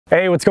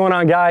Hey, what's going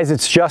on, guys?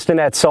 It's Justin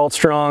at Salt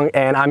Strong,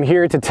 and I'm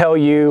here to tell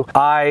you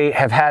I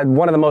have had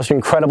one of the most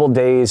incredible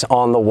days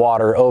on the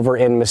water over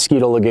in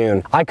Mosquito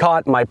Lagoon. I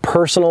caught my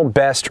personal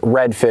best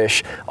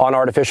redfish on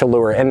artificial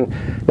lure, and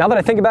now that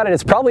I think about it,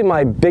 it's probably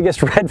my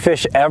biggest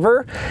redfish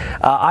ever.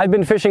 I've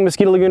been fishing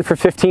Mosquito Lagoon for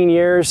 15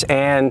 years,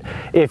 and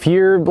if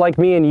you're like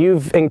me and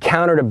you've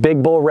encountered a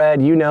big bull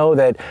red, you know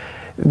that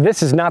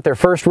this is not their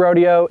first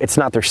rodeo, it's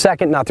not their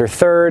second, not their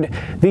third.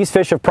 These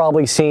fish have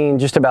probably seen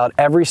just about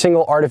every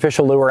single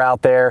artificial lure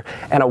out there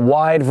and a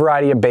wide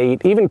variety of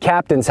bait. Even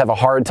captains have a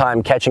hard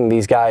time catching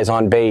these guys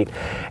on bait.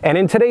 And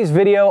in today's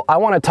video, I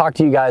want to talk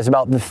to you guys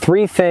about the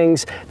 3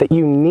 things that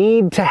you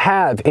need to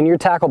have in your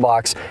tackle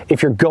box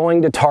if you're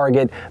going to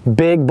target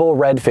big bull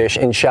redfish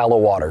in shallow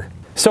water.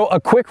 So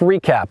a quick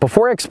recap.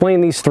 Before I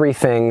explain these 3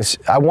 things,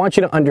 I want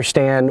you to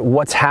understand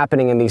what's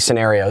happening in these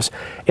scenarios.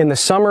 In the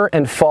summer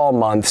and fall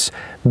months,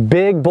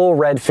 big bull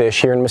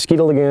redfish here in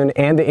Mosquito Lagoon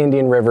and the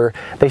Indian River,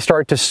 they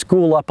start to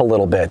school up a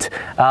little bit.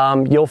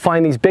 You'll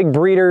find these big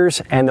breeders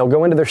and they'll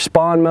go into their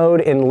spawn mode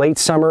in late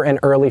summer and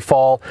early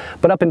fall.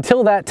 But up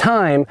until that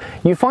time,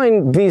 you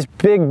find these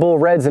big bull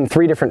reds in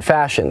 3 different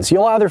fashions.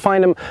 You'll either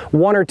find them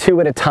 1 or 2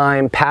 at a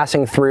time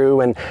passing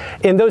through, and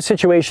in those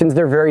situations,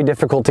 they're very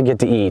difficult to get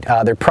to eat.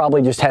 They're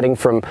probably just heading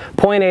from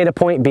point A to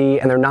point B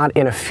and they're not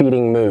in a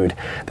feeding mood.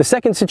 The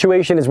second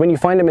situation is when you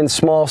find them in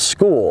small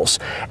schools,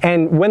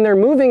 and when they're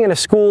moving in a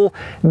school,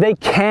 they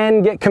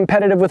can get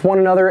competitive with one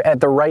another at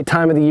the right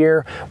time of the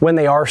year when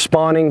they are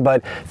spawning,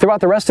 but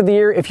throughout the rest of the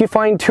year, if you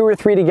find 2 or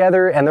 3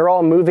 together and they're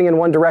all moving in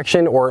one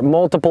direction or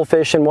multiple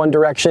fish in one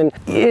direction,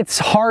 it's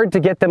hard to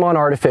get them on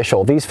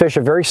artificial. These fish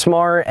are very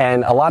smart,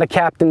 and a lot of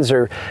captains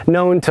are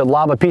known to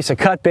lob a piece of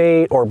cut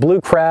bait or blue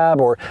crab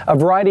or a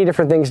variety of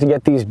different things to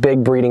get these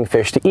big breeding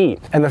fish to eat.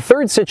 And the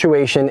third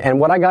situation, and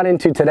what I got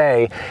into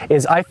today,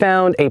 is I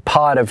found a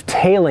pod of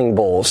tailing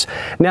bulls.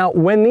 Now,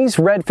 when these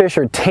redfish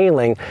are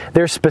tailing,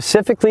 they're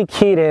specifically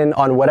keyed in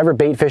on whatever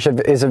bait fish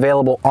is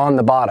available on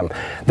the bottom.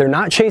 They're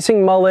not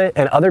chasing mullet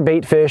and other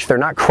bait fish. They're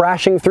not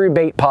crashing through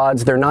bait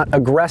pods. They're not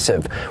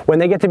aggressive. When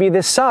they get to be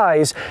this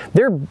size,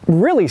 they're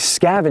really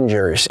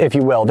scavengers, if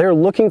you will. They're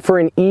looking for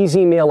an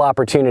easy meal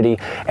opportunity,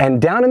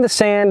 and down in the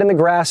sand and the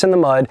grass and the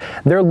mud,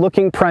 they're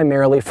looking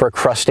primarily for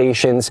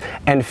crustaceans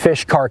and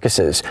fish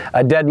carcasses.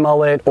 A dead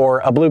mullet or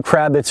a blue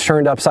crab that's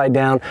turned upside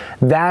down,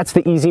 that's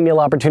the easy meal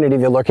opportunity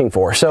they're looking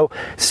for. So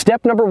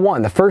step number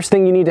 1, the first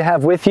thing you need to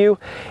have with you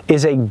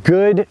is a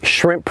good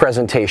shrimp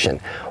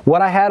presentation.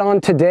 What I had on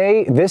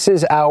today, this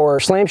is our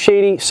Slam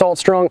Shady Salt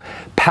Strong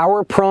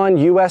Power Prawn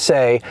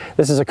USA.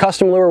 This is a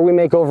custom lure we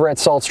make over at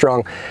Salt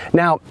Strong.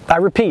 Now, I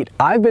repeat,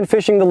 I've been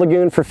fishing the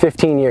lagoon for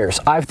 15 years.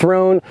 I've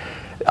thrown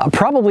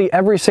probably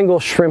every single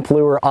shrimp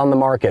lure on the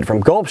market, from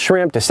Gulp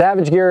Shrimp to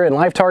Savage Gear and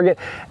Life Target,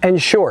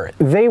 and sure,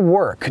 they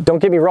work, don't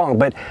get me wrong,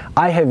 but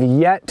I have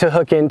yet to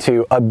hook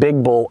into a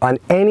big bull on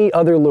any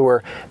other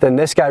lure than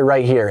this guy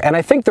right here. And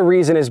I think the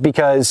reason is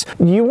because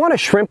you want a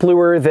shrimp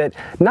lure that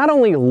not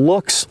only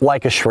looks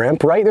like a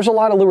shrimp, right? There's a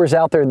lot of lures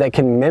out there that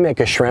can mimic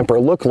a shrimp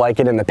or look like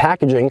it in the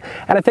packaging,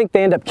 and I think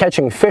they end up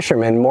catching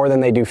fishermen more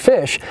than they do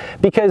fish,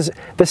 because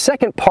the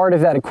second part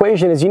of that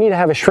equation is you need to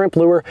have a shrimp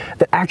lure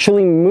that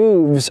actually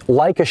moves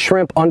like a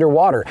shrimp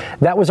underwater.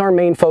 That was our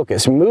main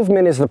focus.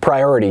 Movement is the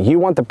priority. You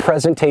want the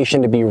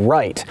presentation to be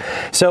right.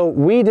 So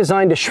we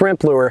designed a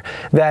shrimp lure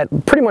that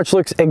pretty much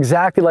looks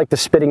exactly like the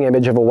spitting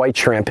image of a white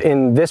shrimp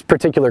in this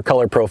particular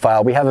color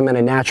profile. We have them in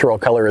a natural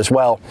color as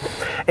well.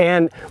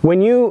 And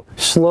when you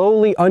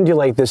slowly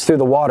undulate this through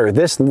the water,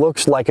 this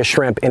looks like a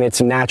shrimp in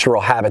its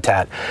natural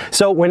habitat.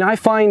 So when I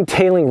find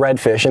tailing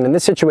redfish, and in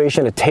this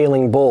situation a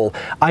tailing bull,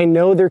 I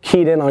know they're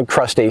keyed in on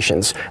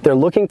crustaceans. They're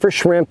looking for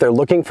shrimp, they're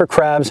looking for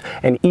crabs,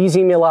 an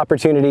easy meal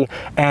opportunity,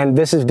 and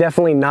this is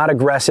definitely not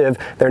aggressive.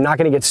 They're not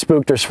going to get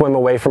spooked or swim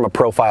away from a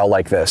profile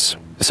like this.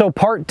 So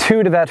part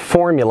 2 to that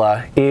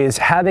formula is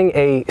having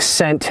a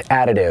scent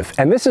additive.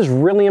 And this is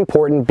really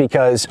important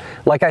because,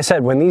 like I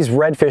said, when these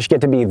redfish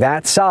get to be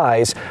that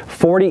size,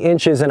 40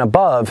 inches and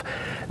above,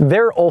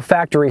 their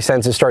olfactory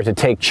senses start to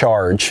take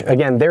charge.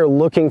 Again, they're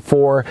looking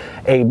for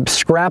a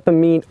scrap of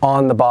meat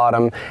on the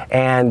bottom,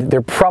 and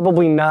they're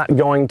probably not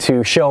going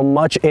to show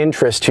much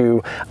interest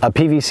to a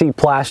PVC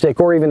plastic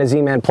or even a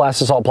Z-Man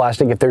plastisol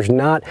plastic if there's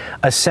not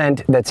a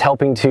scent that's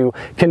helping to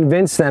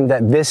convince them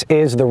that this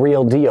is the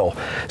real deal.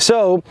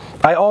 So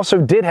I also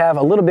did have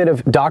a little bit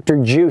of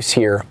Dr. Juice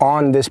here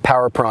on this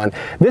Power Prawn.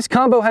 This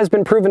combo has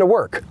been proven to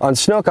work on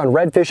snook, on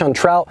redfish, on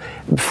trout,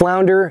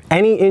 flounder,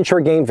 any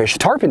inshore game fish.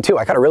 Tarpon too.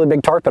 I caught a really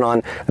big tarpon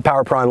on the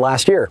Power Prawn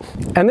last year.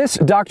 And this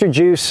Dr.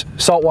 Juice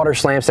saltwater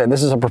slam scent,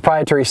 this is a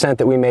proprietary scent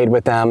that we made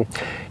with them,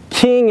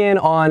 keying in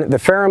on the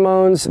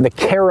pheromones, the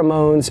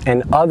cheromones,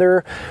 and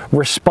other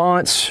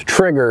response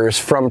triggers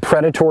from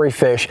predatory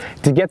fish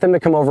to get them to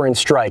come over and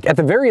strike. At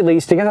the very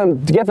least, to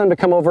get them to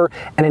come over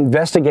and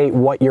investigate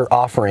what you're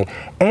offering.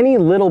 Any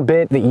little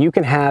bit that you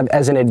can have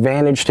as an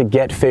advantage to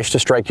get fish to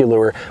strike your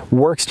lure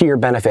works to your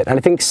benefit. And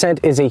I think scent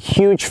is a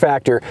huge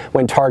factor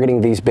when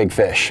targeting these big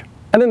fish.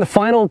 And then the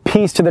final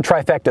piece to the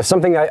trifecta,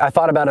 something I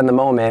thought about in the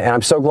moment, and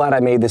I'm so glad I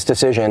made this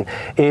decision,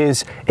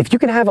 is if you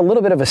can have a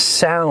little bit of a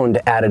sound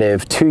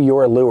additive to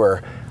your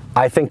lure,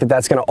 I think that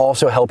that's going to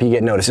also help you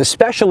get noticed,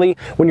 especially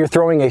when you're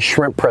throwing a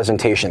shrimp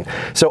presentation.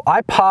 So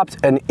I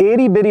popped an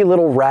itty bitty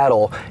little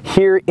rattle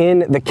here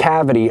in the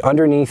cavity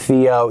underneath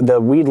the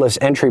weedless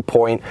entry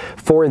point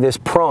for this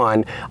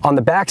prawn. On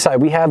the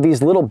backside, we have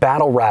these little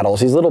battle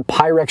rattles, these little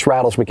Pyrex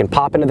rattles we can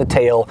pop into the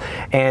tail,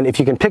 and if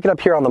you can pick it up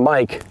here on the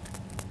mic,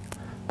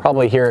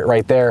 probably hear it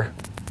right there.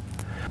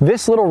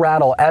 This little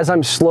rattle, as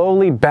I'm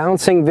slowly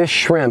bouncing this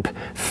shrimp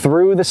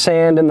through the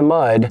sand and the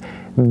mud,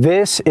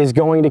 this is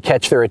going to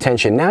catch their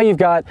attention. Now you've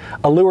got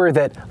a lure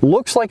that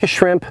looks like a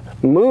shrimp,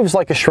 moves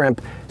like a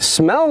shrimp,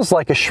 smells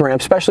like a shrimp,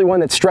 especially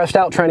one that's stressed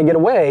out trying to get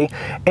away,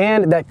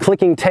 and that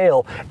clicking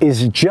tail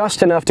is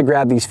just enough to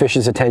grab these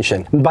fish's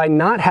attention. By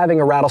not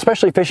having a rattle,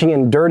 especially fishing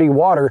in dirty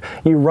water,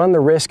 you run the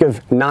risk of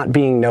not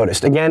being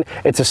noticed. Again,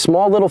 it's a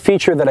small little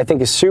feature that I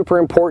think is super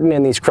important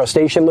in these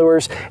crustacean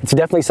lures. It's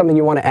definitely something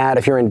you want to add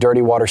if you're in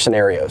dirty water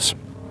scenarios.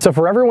 So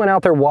for everyone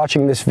out there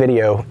watching this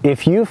video,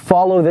 if you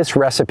follow this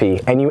recipe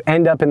and you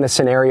end up in the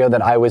scenario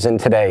that I was in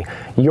today,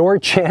 your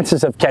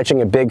chances of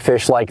catching a big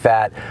fish like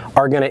that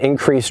are going to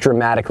increase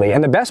dramatically.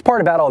 And the best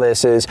part about all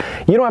this is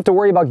you don't have to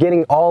worry about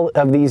getting all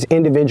of these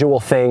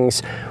individual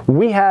things.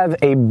 We have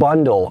a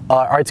bundle,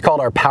 it's called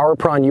our Power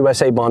Prawn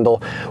USA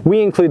bundle. We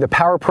include the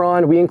Power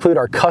Prawn, we include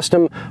our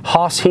custom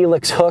Haas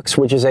Helix hooks,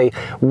 which is a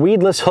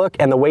weedless hook,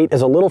 and the weight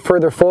is a little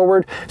further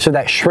forward so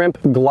that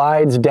shrimp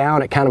glides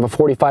down at kind of a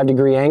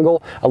 45-degree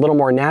angle a little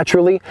more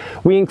naturally.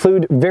 We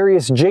include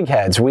various jig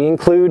heads. We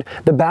include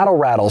the battle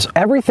rattles.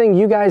 Everything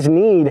you guys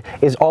need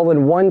is all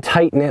in one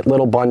tight-knit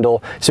little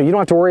bundle, so you don't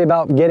have to worry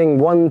about getting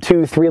 1,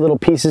 2, 3 little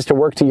pieces to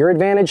work to your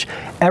advantage.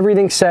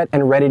 Everything's set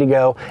and ready to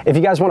go. If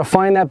you guys want to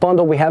find that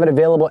bundle, we have it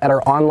available at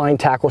our online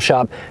tackle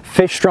shop,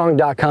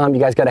 fishstrong.com.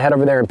 You guys got to head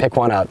over there and pick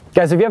one up.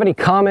 Guys, if you have any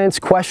comments,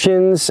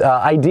 questions,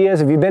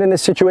 ideas, if you've been in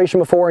this situation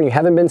before and you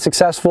haven't been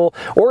successful,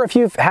 or if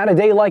you've had a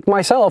day like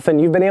myself and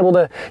you've been able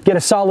to get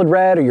a solid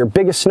red or your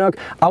biggest snook,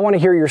 I want to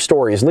hear your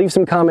stories. Leave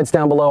some comments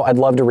down below. I'd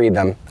love to read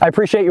them. I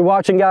appreciate you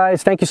watching,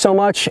 guys. Thank you so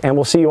much, and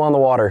we'll see you on the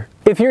water.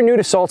 If you're new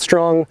to Salt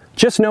Strong,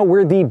 just know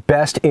we're the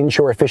best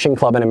inshore fishing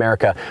club in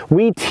America.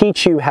 We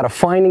teach you how to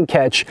find and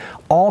catch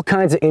all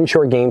kinds of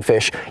inshore game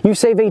fish. You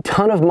save a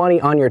ton of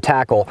money on your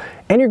tackle,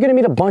 and you're going to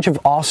meet a bunch of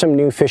awesome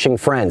new fishing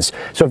friends.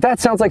 So if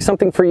that sounds like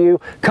something for you,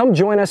 come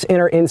join us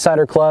in our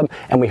Insider Club,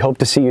 and we hope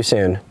to see you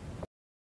soon.